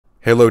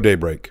Halo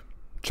Daybreak,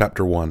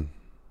 Chapter 1,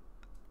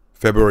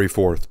 February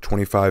 4th,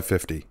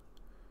 2550,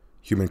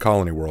 Human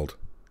Colony World,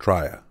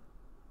 Traja.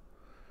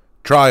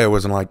 Traja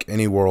was unlike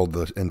any world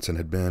the Ensign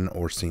had been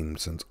or seen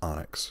since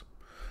Onyx.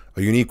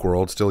 A unique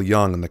world, still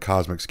young in the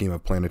cosmic scheme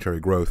of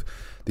planetary growth,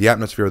 the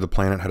atmosphere of the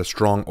planet had a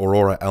strong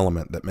aurora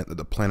element that meant that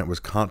the planet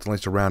was constantly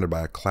surrounded by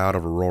a cloud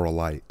of aurora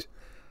light,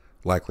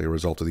 likely a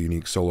result of the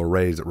unique solar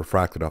rays that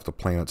refracted off the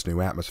planet's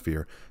new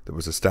atmosphere that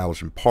was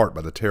established in part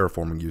by the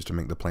terraforming used to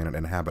make the planet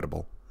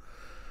inhabitable.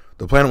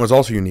 The planet was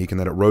also unique in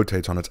that it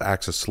rotates on its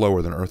axis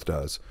slower than Earth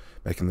does,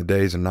 making the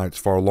days and nights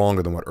far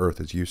longer than what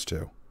Earth is used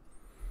to.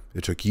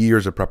 It took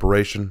years of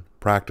preparation,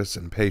 practice,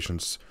 and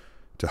patience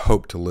to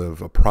hope to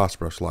live a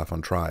prosperous life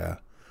on Traja.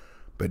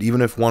 But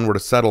even if one were to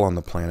settle on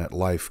the planet,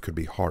 life could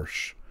be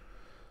harsh.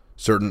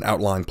 Certain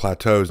outlying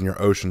plateaus near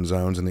ocean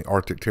zones in the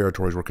Arctic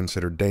territories were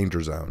considered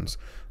danger zones,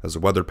 as the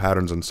weather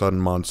patterns and sudden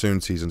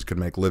monsoon seasons could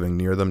make living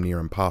near them near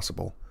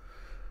impossible.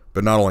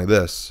 But not only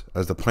this,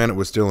 as the planet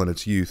was still in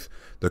its youth,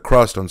 the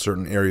crust on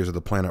certain areas of the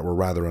planet were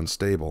rather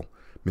unstable,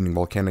 meaning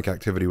volcanic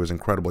activity was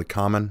incredibly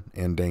common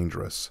and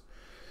dangerous.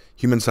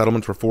 Human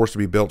settlements were forced to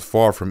be built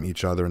far from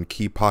each other in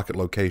key pocket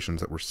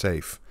locations that were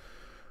safe.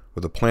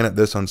 With a planet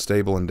this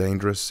unstable and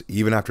dangerous,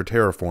 even after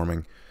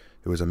terraforming,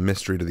 it was a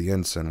mystery to the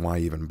Ensign why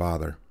even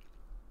bother.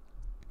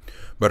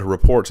 But her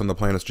reports on the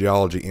planet's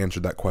geology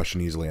answered that question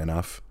easily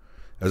enough.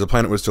 As the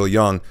planet was still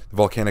young, the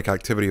volcanic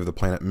activity of the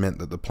planet meant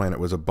that the planet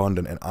was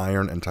abundant in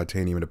iron and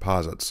titanium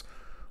deposits,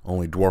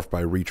 only dwarfed by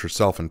Reach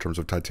herself in terms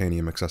of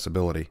titanium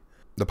accessibility.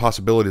 The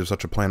possibilities of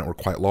such a planet were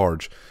quite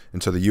large,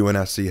 and so the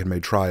UNSC had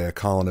made Traja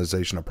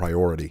colonization a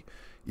priority,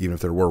 even if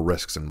there were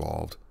risks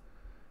involved.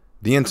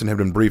 The Ensign had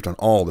been briefed on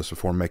all this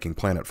before making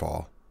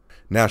planetfall.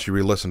 Now she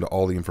re-listened to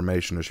all the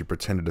information as she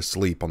pretended to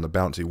sleep on the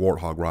bouncy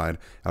warthog ride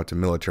out to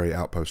Military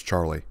Outpost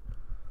Charlie.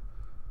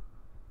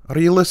 "Are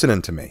you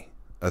listening to me?"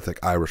 A thick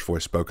Irish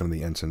voice spoke into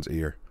the Ensign's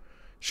ear.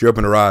 She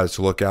opened her eyes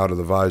to look out of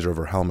the visor of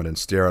her helmet and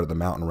stare out at the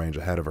mountain range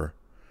ahead of her.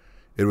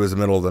 It was the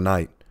middle of the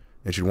night,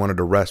 and she wanted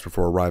to rest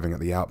before arriving at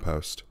the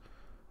outpost,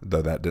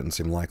 though that didn't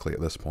seem likely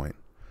at this point.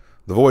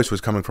 The voice was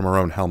coming from her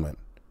own helmet,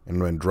 and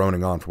had been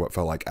droning on for what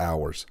felt like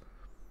hours.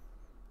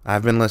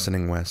 "I've been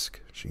listening, Whisk,"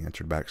 she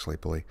answered back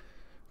sleepily.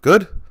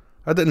 "Good.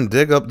 I didn't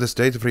dig up this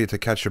data for you to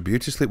catch your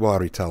beauty sleep while I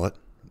retell it,"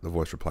 the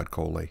voice replied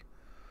coldly.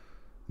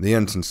 The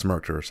Ensign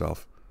smirked to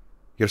herself.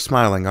 "You're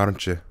smiling,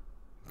 aren't you?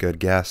 Good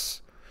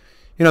guess.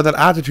 You know, that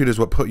attitude is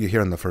what put you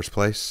here in the first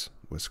place,"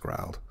 Whisk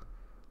growled.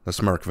 The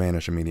smirk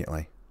vanished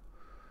immediately.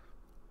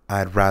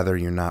 "I'd rather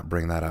you not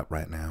bring that up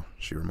right now,"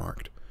 she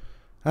remarked.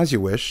 "As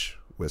you wish,"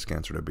 Whisk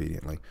answered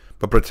obediently.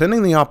 "But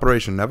pretending the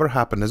operation never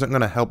happened isn't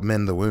going to help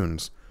mend the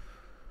wounds."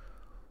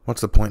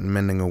 "What's the point in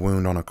mending a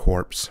wound on a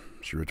corpse?"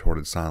 she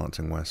retorted,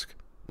 silencing Whisk.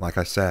 "Like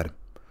I said,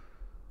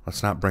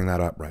 let's not bring that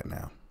up right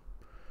now."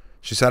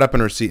 She sat up in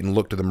her seat and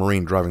looked at the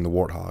Marine driving the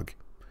warthog.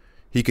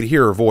 He could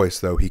hear her voice,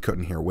 though he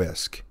couldn't hear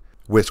Whisk.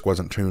 Whisk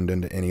wasn't tuned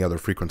into any other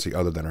frequency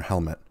other than her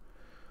helmet.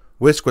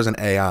 Whisk was an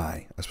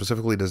AI, a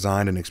specifically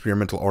designed and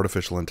experimental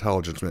artificial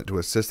intelligence meant to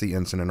assist the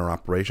Ensign in her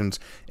operations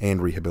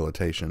and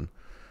rehabilitation.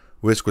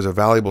 Whisk was a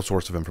valuable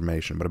source of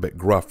information, but a bit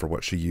gruff for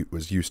what she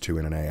was used to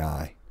in an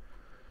AI.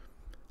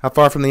 "How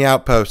far from the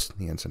outpost?"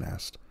 the Ensign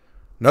asked.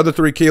 "Another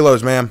 3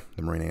 kilos, ma'am,"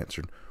 the Marine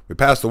answered. "We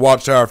passed the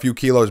watchtower a few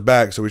kilos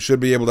back, so we should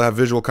be able to have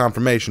visual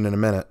confirmation in a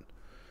minute."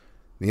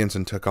 The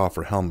Ensign took off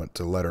her helmet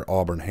to let her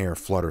auburn hair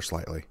flutter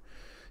slightly.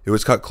 It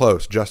was cut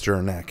close, just to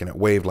her neck, and it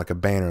waved like a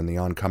banner in the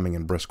oncoming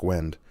and brisk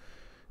wind.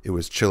 It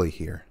was chilly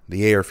here,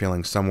 the air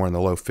feeling somewhere in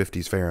the low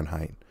 50s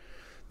Fahrenheit.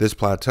 This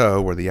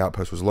plateau, where the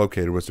outpost was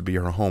located, was to be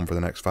her home for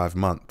the next 5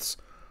 months,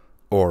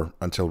 or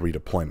until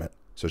redeployment,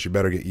 so she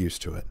better get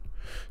used to it.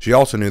 She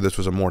also knew this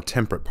was a more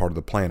temperate part of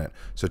the planet,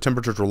 so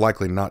temperatures were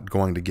likely not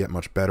going to get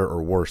much better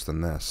or worse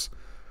than this.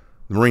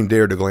 The Marine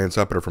dared to glance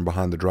up at her from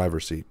behind the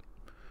driver's seat.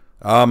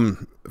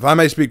 If I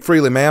may speak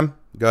freely, ma'am,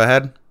 go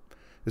ahead.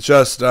 It's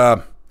just,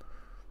 why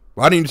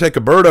don't you take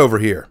a bird over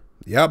here?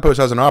 The outpost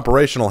has an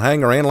operational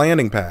hangar and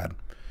landing pad."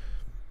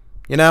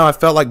 "You know, I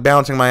felt like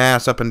bouncing my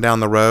ass up and down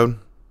the road.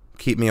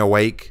 Keep me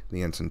awake,"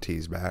 the Ensign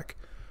teased back.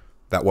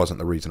 That wasn't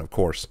the reason, of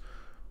course.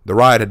 The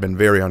ride had been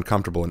very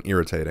uncomfortable and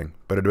irritating,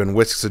 but it had been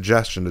Whisk's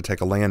suggestion to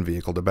take a land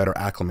vehicle to better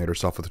acclimate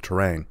herself with the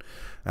terrain.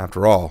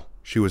 After all,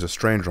 she was a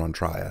stranger on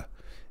Traja,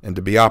 and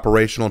to be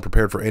operational and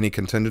prepared for any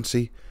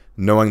contingency,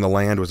 knowing the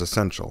land was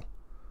essential.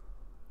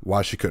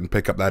 Why she couldn't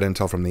pick up that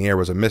intel from the air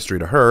was a mystery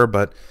to her,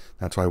 but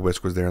that's why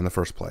Whisk was there in the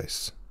first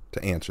place,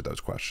 to answer those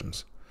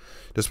questions.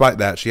 Despite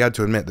that, she had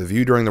to admit the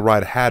view during the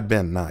ride had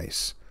been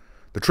nice.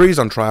 The trees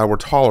on Traja were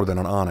taller than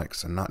on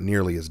Onyx, and not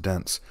nearly as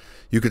dense.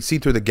 You could see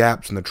through the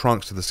gaps in the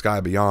trunks to the sky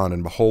beyond,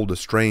 and behold the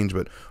strange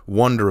but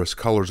wondrous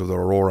colors of the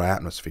aurora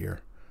atmosphere.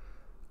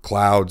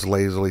 Clouds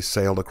lazily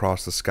sailed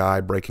across the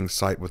sky, breaking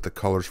sight with the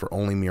colors for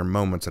only mere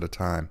moments at a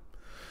time.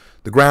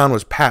 The ground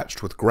was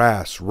patched with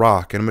grass,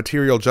 rock, and a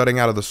material jutting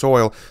out of the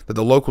soil that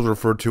the locals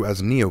referred to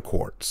as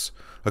neoquartz,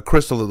 a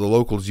crystal that the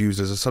locals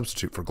used as a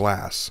substitute for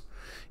glass,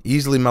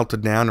 easily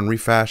melted down and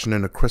refashioned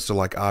into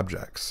crystal-like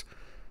objects.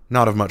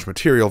 Not of much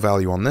material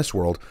value on this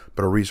world,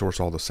 but a resource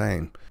all the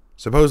same.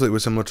 Supposedly it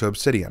was similar to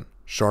obsidian,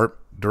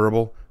 sharp,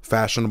 durable,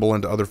 fashionable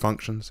into other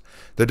functions.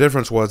 The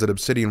difference was that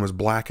obsidian was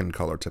black in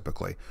color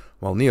typically,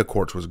 while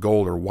neoquartz was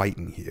gold or white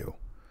in hue.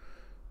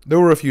 There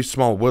were a few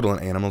small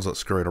woodland animals that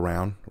scurried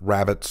around,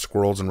 rabbits,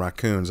 squirrels, and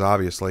raccoons,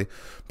 obviously,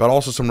 but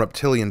also some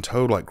reptilian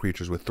toad-like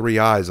creatures with 3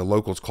 eyes the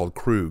locals called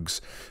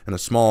kroogs, and a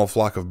small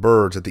flock of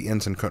birds that the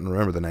ensign couldn't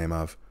remember the name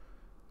of.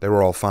 They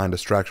were all fine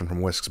distraction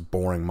from Whisk's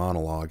boring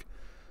monologue.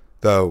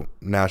 Though,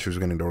 now she was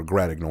beginning to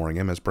regret ignoring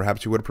him, as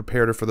perhaps he would have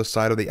prepared her for the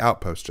sight of the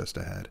outpost just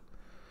ahead.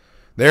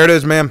 "There it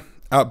is, ma'am.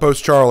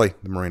 Outpost Charlie,"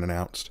 the Marine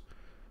announced.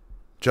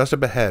 Just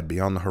up ahead,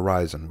 beyond the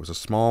horizon, was a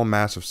small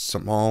mass of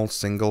small,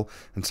 single,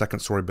 and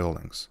second-story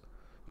buildings.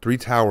 3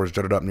 towers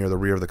jutted up near the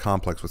rear of the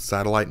complex with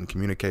satellite and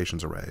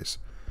communications arrays.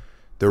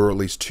 There were at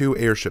least 2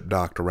 airships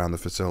docked around the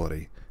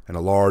facility, and a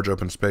large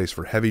open space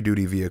for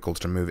heavy-duty vehicles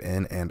to move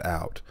in and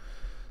out.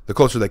 The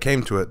closer they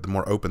came to it, the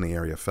more open the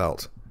area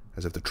felt,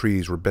 as if the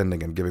trees were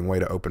bending and giving way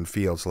to open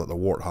fields to let the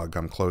warthog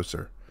come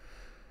closer.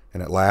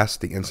 And at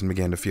last, the ensign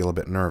began to feel a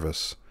bit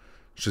nervous.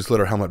 She slid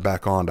her helmet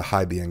back on to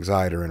hide the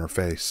anxiety in her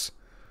face.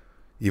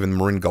 Even the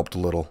Marine gulped a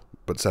little,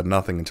 but said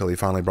nothing until he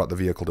finally brought the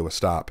vehicle to a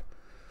stop.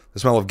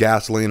 The smell of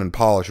gasoline and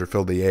polisher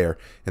filled the air,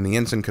 and the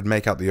ensign could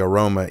make out the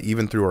aroma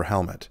even through her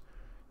helmet.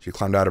 She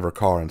climbed out of her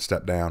car and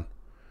stepped down.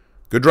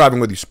 "Good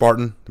driving with you,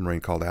 Spartan," the Marine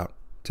called out.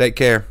 "Take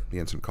care," the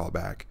ensign called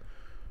back.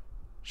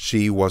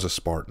 She was a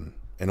Spartan,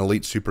 an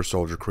elite super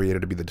soldier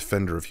created to be the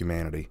defender of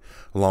humanity,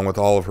 along with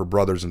all of her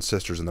brothers and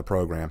sisters in the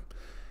program.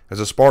 As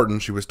a Spartan,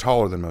 she was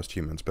taller than most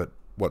humans, but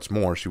what's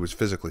more, she was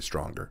physically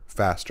stronger,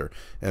 faster,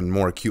 and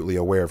more acutely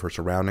aware of her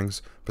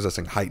surroundings,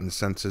 possessing heightened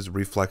senses,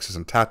 reflexes,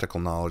 and tactical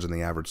knowledge than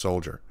the average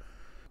soldier.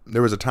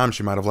 There was a time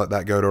she might have let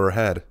that go to her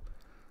head,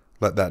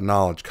 let that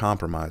knowledge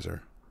compromise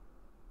her.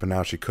 But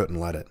now she couldn't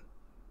let it.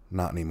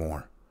 Not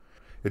anymore.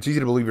 It's easy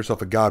to believe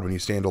yourself a god when you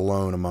stand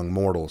alone among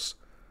mortals,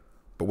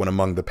 but when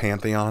among the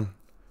Pantheon,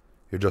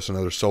 you're just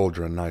another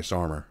soldier in nice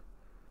armor.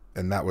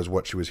 And that was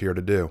what she was here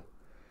to do.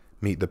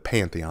 Meet the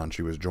Pantheon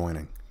she was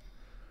joining.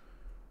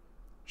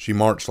 She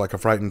marched like a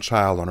frightened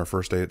child on her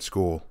first day at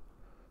school.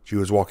 She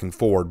was walking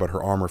forward, but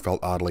her armor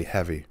felt oddly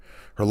heavy.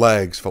 Her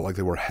legs felt like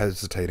they were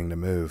hesitating to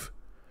move.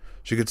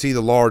 She could see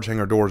the large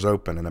hangar doors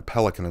open and a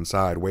Pelican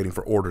inside waiting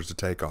for orders to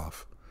take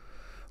off.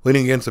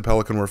 Leaning against the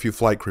Pelican were a few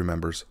flight crew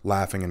members,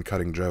 laughing and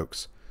cutting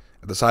jokes.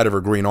 At the sight of her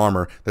green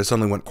armor, they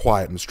suddenly went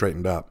quiet and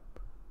straightened up.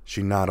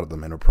 She nodded at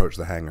them and approached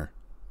the hangar.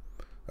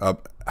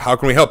 How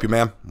can we help you,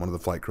 ma'am?" one of the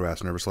flight crew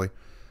asked nervously.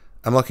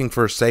 "I'm looking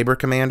for Saber,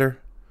 Commander."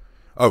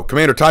 "Oh,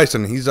 Commander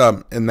Tyson, he's,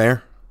 in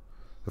there."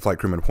 The flight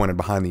crewman pointed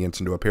behind the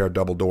ensign to a pair of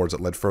double doors that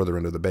led further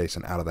into the base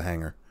and out of the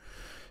hangar.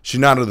 She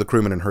nodded to the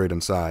crewman and hurried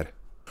inside.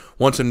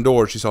 Once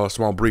indoors, she saw a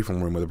small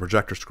briefing room with a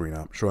projector screen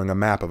up, showing a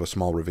map of a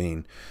small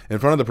ravine. In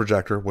front of the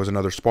projector was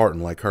another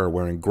Spartan like her,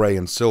 wearing gray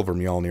and silver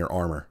Mjolnir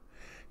armor.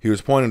 He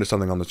was pointing to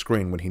something on the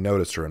screen when he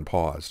noticed her and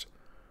paused.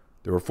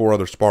 There were 4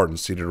 other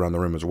Spartans seated around the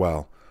room as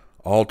well,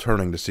 all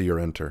turning to see her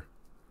enter.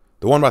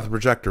 The one by the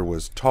projector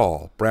was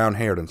tall,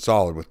 brown-haired and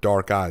solid, with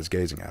dark eyes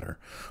gazing at her,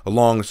 a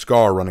long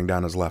scar running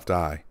down his left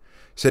eye.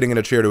 Sitting in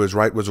a chair to his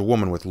right was a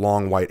woman with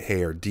long white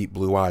hair, deep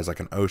blue eyes like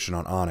an ocean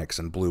on onyx,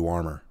 and blue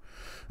armor.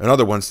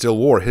 Another one still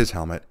wore his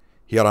helmet.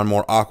 He had on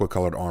more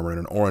aqua-colored armor, and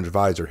an orange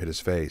visor hid his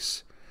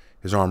face.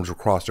 His arms were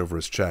crossed over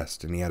his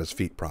chest, and he had his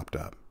feet propped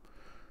up.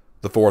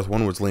 The 4th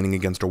one was leaning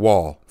against a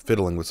wall,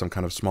 fiddling with some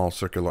kind of small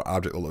circular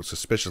object that looked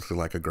suspiciously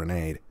like a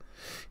grenade.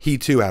 He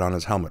too had on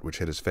his helmet, which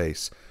hid his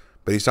face,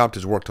 but he stopped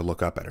his work to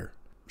look up at her.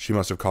 She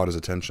must have caught his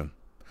attention.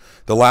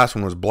 The last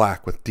one was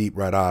black with deep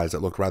red eyes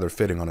that looked rather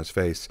fitting on his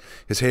face.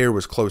 His hair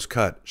was close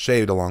cut,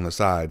 shaved along the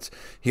sides.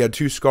 He had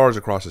 2 scars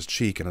across his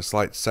cheek, and a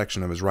slight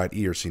section of his right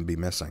ear seemed to be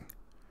missing.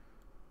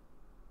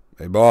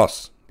 "Hey,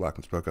 boss,"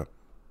 Blackman spoke up.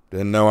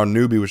 "Didn't know our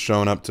newbie was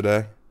showing up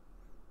today."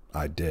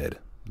 "I did,"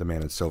 the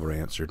man in silver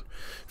answered.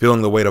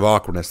 Feeling the weight of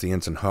awkwardness, the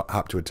ensign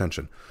hopped to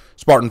attention.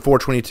 "Spartan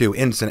 422,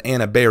 Ensign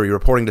Anna Berry,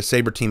 reporting to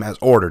Saber Team as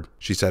ordered,"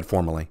 she said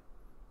formally,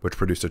 which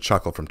produced a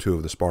chuckle from 2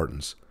 of the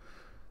Spartans.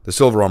 The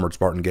silver-armored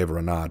Spartan gave her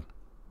a nod.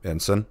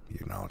 "Ensign," he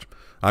acknowledged.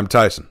 "I'm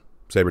Tyson,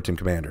 Saber Team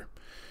Commander.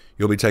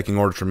 You'll be taking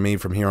orders from me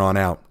from here on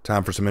out.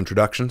 Time for some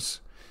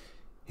introductions?"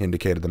 He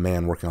indicated the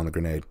man working on the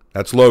grenade.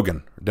 "That's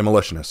Logan,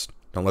 demolitionist.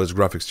 Don't let his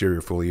gruff exterior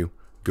fool you.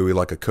 Gooey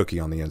like a cookie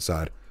on the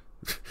inside."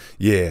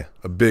 "Yeah,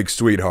 a big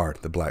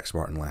sweetheart," the black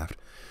Spartan laughed.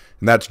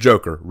 "And that's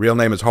Joker. Real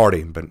name is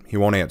Hardy, but he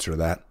won't answer to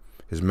that.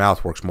 His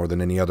mouth works more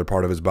than any other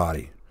part of his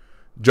body."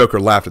 Joker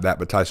laughed at that,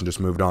 but Tyson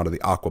just moved on to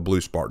the aqua-blue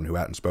Spartan who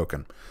hadn't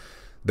spoken.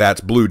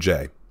 "That's Blue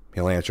Jay.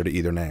 He'll answer to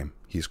either name.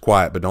 He's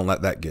quiet, but don't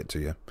let that get to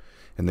you."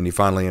 And then he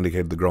finally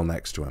indicated the girl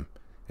next to him.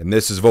 "And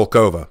this is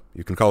Volkova.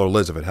 You can call her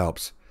Liz if it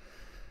helps."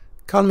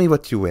 "Call me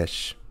what you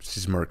wish," she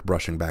smirked,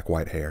 brushing back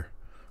white hair.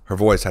 Her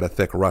voice had a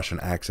thick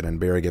Russian accent, and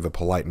Barry gave a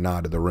polite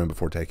nod to the room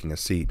before taking a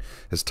seat,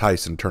 as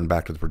Tyson turned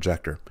back to the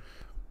projector.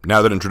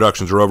 "Now that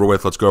introductions are over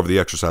with, let's go over the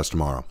exercise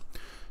tomorrow.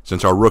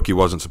 Since our rookie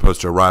wasn't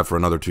supposed to arrive for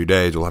another 2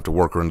 days, we'll have to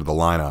work her into the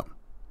lineup."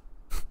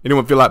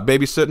 "Anyone feel like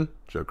babysitting?"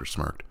 Joker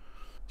smirked.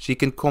 She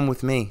can come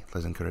with me,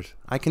 Liz encouraged.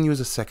 I can use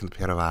a second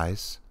pair of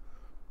eyes.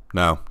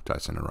 No,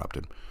 Tyson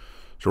interrupted.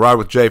 She'll ride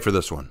with Jay for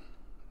this one.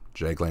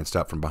 Jay glanced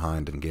up from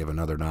behind and gave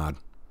another nod.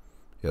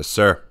 Yes,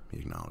 sir, he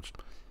acknowledged.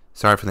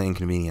 Sorry for the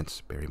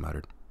inconvenience, Barry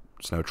muttered.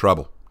 It's no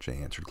trouble, Jay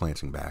answered,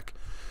 glancing back.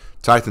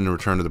 Tyson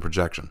returned to the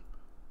projection.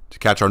 To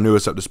catch our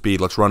newest up to speed,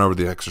 let's run over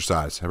the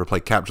exercise. Ever play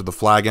Capture the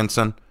Flag,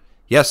 Ensign?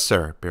 Yes,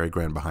 sir, Barry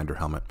grinned behind her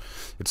helmet.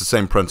 It's the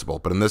same principle,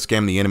 but in this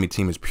game the enemy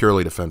team is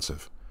purely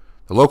defensive.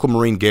 The local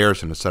Marine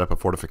garrison has set up a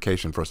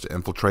fortification for us to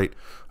infiltrate,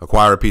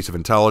 acquire a piece of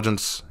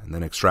intelligence, and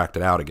then extract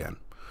it out again.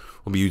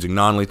 We'll be using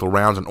non-lethal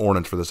rounds and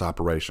ordnance for this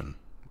operation.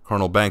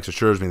 Colonel Banks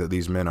assures me that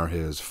these men are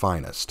his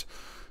finest,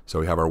 so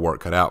we have our work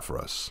cut out for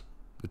us.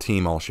 The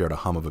team all shared a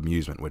hum of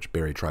amusement, which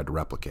Barry tried to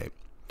replicate.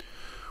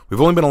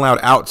 We've only been allowed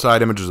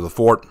outside images of the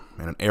fort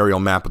and an aerial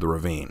map of the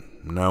ravine.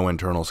 No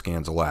internal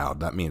scans allowed.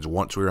 That means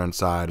once we're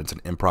inside, it's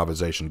an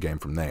improvisation game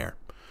from there.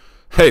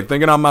 Hey,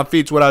 thinking on my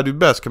feet's what I do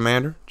best,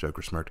 Commander,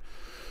 Joker smirked.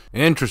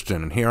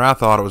 Interesting, and here I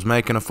thought it was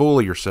making a fool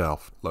of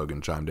yourself,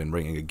 Logan chimed in,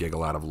 bringing a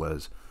giggle out of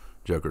Liz.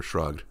 Joker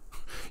shrugged.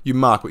 You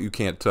mock what you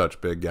can't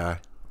touch, big guy.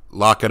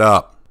 Lock it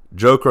up.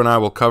 Joker and I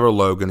will cover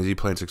Logan as he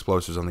plants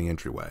explosives on the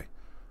entryway.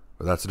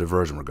 But that's the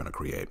diversion we're going to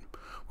create.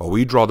 While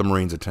we draw the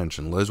Marines'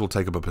 attention, Liz will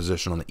take up a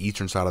position on the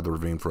eastern side of the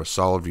ravine for a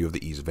solid view of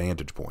the east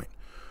vantage point.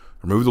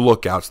 Remove the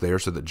lookouts there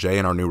so that Jay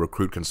and our new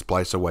recruit can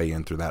splice a way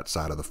in through that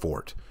side of the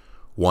fort.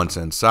 Once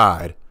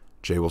inside,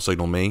 Jay will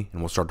signal me,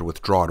 and we'll start to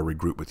withdraw to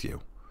regroup with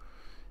you.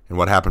 And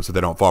what happens if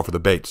they don't fall for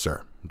the bait,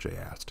 sir? Jay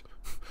asked.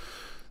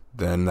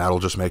 Then that'll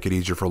just make it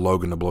easier for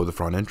Logan to blow the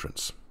front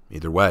entrance.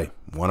 Either way,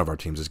 one of our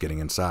teams is getting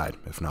inside,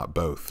 if not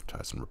both,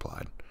 Tyson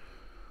replied.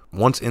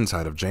 Once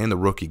inside, if Jay and the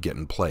rookie get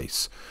in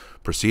place,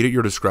 proceed at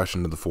your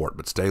discretion to the fort,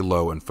 but stay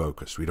low and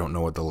focused. We don't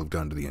know what they'll have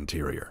done to the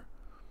interior.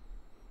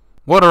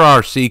 What are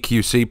our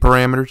CQC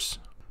parameters?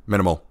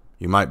 Minimal.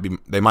 They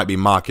might be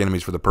mock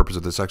enemies for the purpose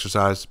of this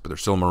exercise, but they're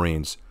still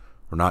Marines.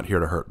 We're not here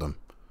to hurt them.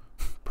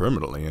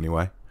 Permanently,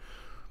 anyway.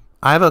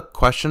 I have a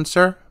question,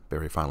 sir,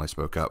 Barry finally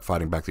spoke up,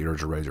 fighting back the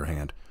urge to raise her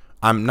hand.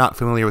 I'm not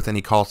familiar with any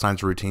call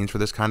signs or routines for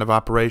this kind of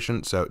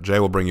operation, so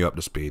Jay will bring you up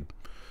to speed,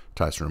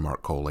 Tyson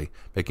remarked coldly,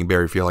 making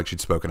Barry feel like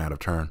she'd spoken out of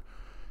turn.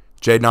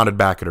 Jay nodded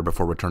back at her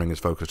before returning his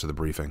focus to the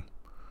briefing.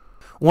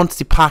 Once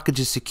the package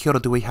is secure,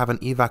 do we have an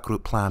evac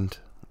route planned?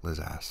 Liz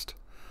asked.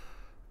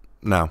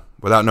 No.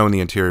 Without knowing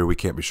the interior, we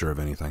can't be sure of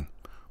anything.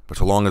 But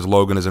so long as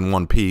Logan is in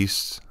one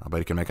piece, I bet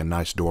he can make a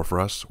nice door for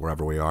us,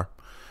 wherever we are.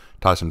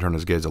 Tyson turned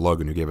his gaze to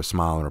Logan, who gave a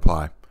smile in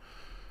reply.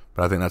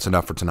 But I think that's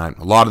enough for tonight.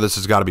 A lot of this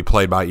has got to be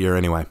played by ear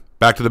anyway.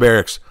 Back to the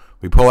barracks.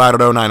 We pull out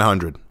at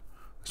 0900. The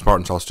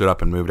Spartans all stood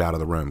up and moved out of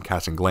the room,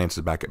 casting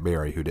glances back at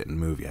Barry, who didn't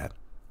move yet.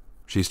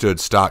 She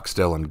stood stock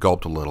still and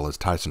gulped a little as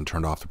Tyson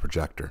turned off the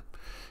projector.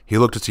 He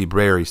looked to see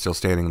Barry still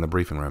standing in the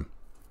briefing room.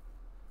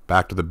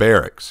 Back to the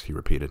barracks, he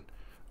repeated.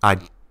 I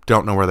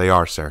don't know where they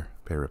are, sir,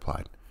 Barry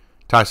replied.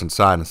 Tyson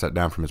sighed and sat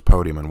down from his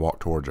podium and walked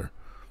towards her.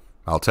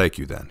 I'll take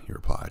you then, he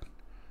replied.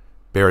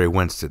 Barry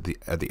winced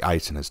at the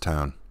ice in his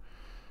tone.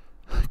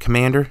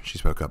 Commander, she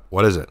spoke up.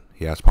 What is it?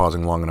 He asked,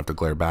 pausing long enough to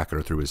glare back at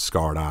her through his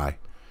scarred eye.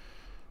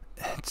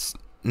 It's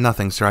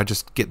nothing, sir. I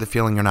just get the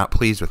feeling you're not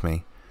pleased with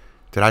me.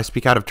 Did I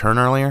speak out of turn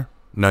earlier?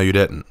 No, you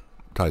didn't,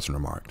 Tyson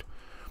remarked.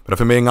 But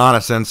if I'm being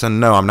honest, Ensign,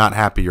 no, I'm not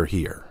happy you're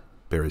here.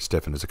 Barry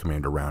stiffened as the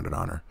commander rounded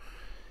on her.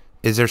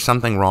 Is there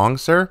something wrong,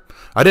 sir?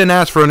 I didn't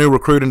ask for a new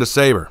recruit into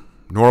Saber,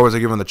 nor was I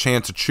given the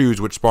chance to choose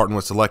which Spartan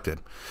was selected.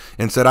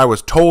 Instead, I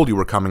was told you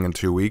were coming in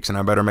 2 weeks, and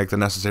I better make the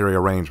necessary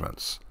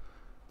arrangements.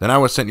 Then I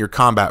was sent your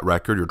combat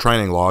record, your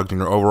training logs, and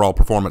your overall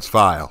performance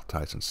file,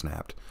 Tyson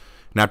snapped.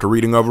 And after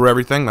reading over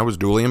everything, I was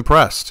duly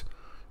impressed.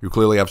 You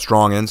clearly have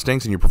strong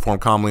instincts, and you perform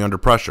calmly under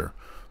pressure.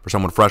 For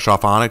someone fresh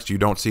off Onyx, you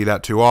don't see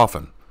that too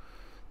often.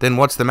 Then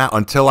what's the matter?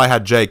 Until I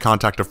had Jay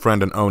contact a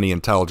friend in Oni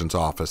Intelligence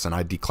Office, and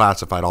I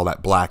declassified all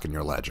that black in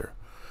your ledger.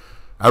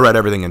 I read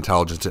everything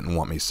Intelligence didn't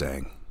want me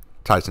saying.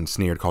 Tyson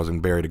sneered, causing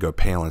Barry to go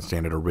pale and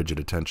stand at a rigid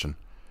attention.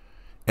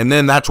 And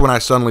then that's when I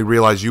suddenly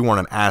realized you weren't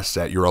an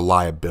asset, you're a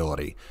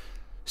liability.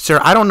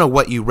 Sir, I don't know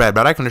what you read,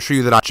 but I can assure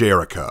you that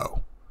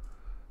Jericho.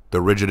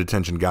 The rigid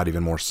attention got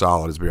even more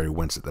solid as Barry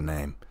winced at the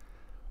name.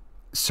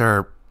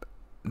 Sir,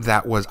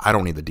 that was... I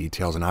don't need the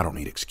details, and I don't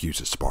need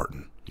excuses,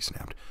 Spartan, he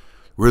snapped.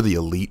 We're the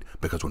elite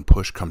because when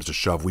push comes to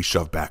shove, we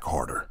shove back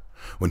harder.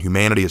 When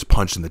humanity is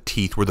punched in the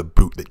teeth, we're the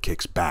boot that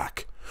kicks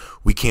back.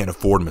 We can't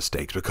afford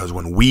mistakes because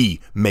when we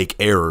make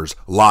errors,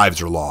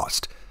 lives are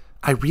lost.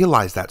 I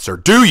realize that, sir.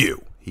 Do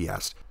you? He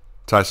asked.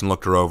 Tyson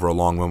looked her over a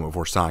long moment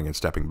before sighing and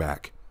stepping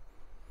back.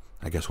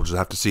 I guess we'll just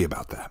have to see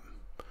about that.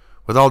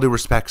 With all due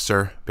respect,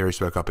 sir, Barry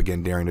spoke up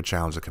again, daring to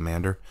challenge the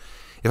commander.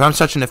 If I'm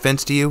such an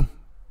offense to you,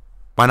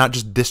 why not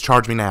just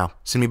discharge me now?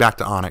 Send me back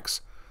to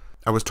Onyx.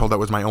 I was told that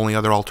was my only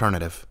other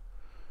alternative.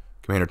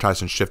 Commander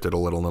Tyson shifted a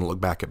little and then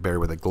looked back at Barry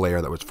with a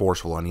glare that was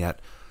forceful and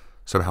yet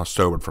somehow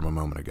sobered from a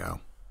moment ago.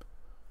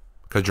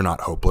 Because you're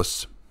not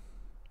hopeless.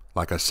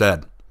 Like I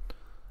said,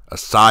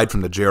 aside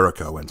from the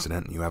Jericho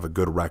incident, you have a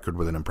good record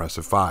with an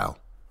impressive file.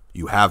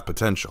 You have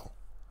potential.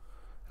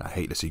 And I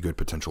hate to see good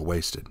potential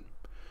wasted.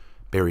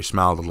 Barry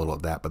smiled a little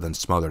at that, but then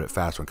smothered it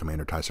fast when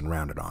Commander Tyson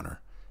rounded on her.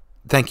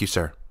 "Thank you,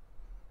 sir."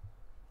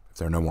 "If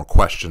there are no more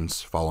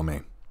questions, follow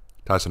me."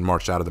 Tyson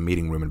marched out of the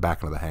meeting room and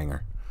back into the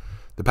hangar.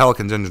 The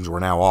Pelican's engines were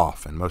now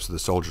off, and most of the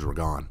soldiers were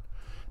gone.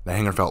 The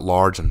hangar felt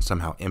large and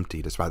somehow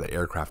empty, despite the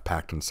aircraft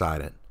packed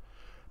inside it.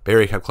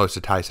 Barry kept close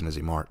to Tyson as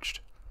he marched,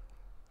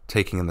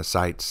 taking in the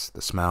sights,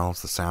 the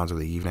smells, the sounds of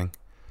the evening.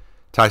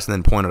 Tyson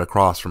then pointed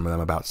across from them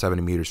about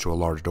 70 meters to a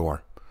large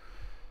door.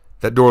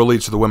 "That door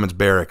leads to the women's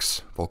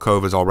barracks.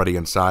 Volkova is already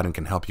inside and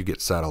can help you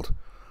get settled.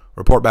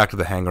 Report back to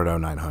the hangar at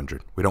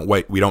 0900.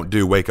 We don't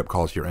do wake-up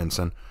calls here,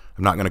 Ensign.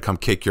 I'm not going to come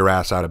kick your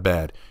ass out of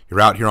bed. You're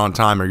out here on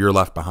time or you're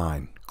left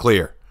behind.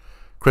 Clear."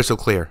 "Crystal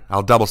clear.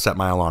 I'll double set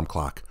my alarm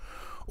clock."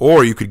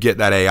 "Or you could get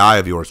that AI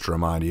of yours to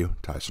remind you,"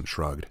 Tyson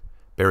shrugged.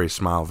 Barry's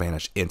smile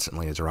vanished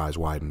instantly as her eyes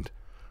widened.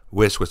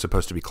 Whisk was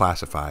supposed to be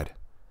classified.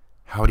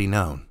 How had he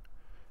known?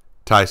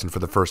 Tyson, for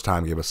the first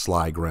time, gave a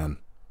sly grin.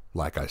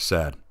 "Like I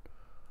said,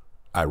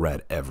 I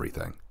read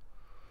everything."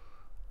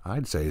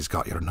 "I'd say he's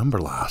got your number,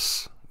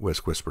 lass,"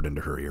 Whisk whispered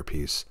into her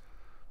earpiece.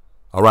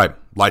 "All right,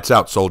 lights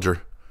out,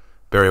 soldier."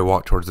 Barry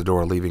walked towards the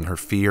door, leaving her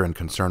fear and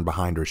concern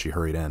behind her as she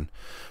hurried in.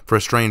 For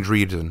a strange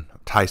reason,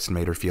 Tyson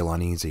made her feel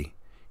uneasy.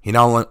 He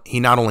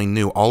not only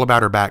knew all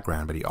about her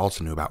background, but he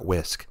also knew about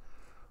Whisk.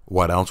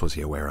 What else was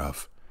he aware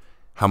of?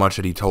 How much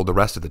had he told the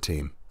rest of the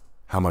team?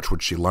 How much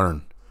would she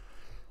learn?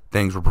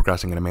 Things were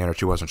progressing in a manner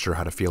she wasn't sure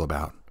how to feel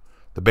about.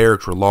 The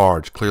barracks were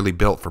large, clearly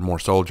built for more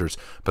soldiers,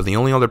 but the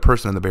only other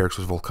person in the barracks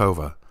was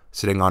Volkova,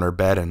 sitting on her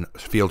bed and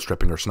field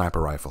stripping her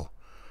sniper rifle.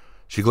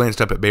 She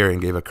glanced up at Barry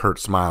and gave a curt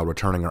smile,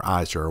 returning her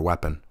eyes to her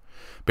weapon.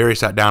 Barry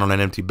sat down on an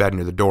empty bed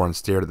near the door and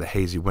stared at the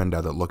hazy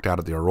window that looked out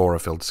at the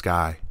aurora-filled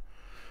sky.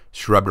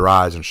 She rubbed her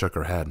eyes and shook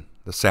her head.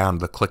 The sound of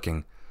the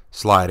clicking,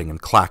 sliding,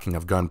 and clacking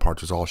of gun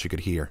parts was all she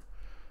could hear.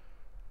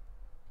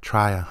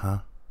 "Trya, huh?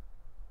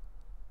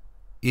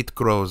 It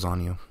grows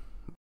on you."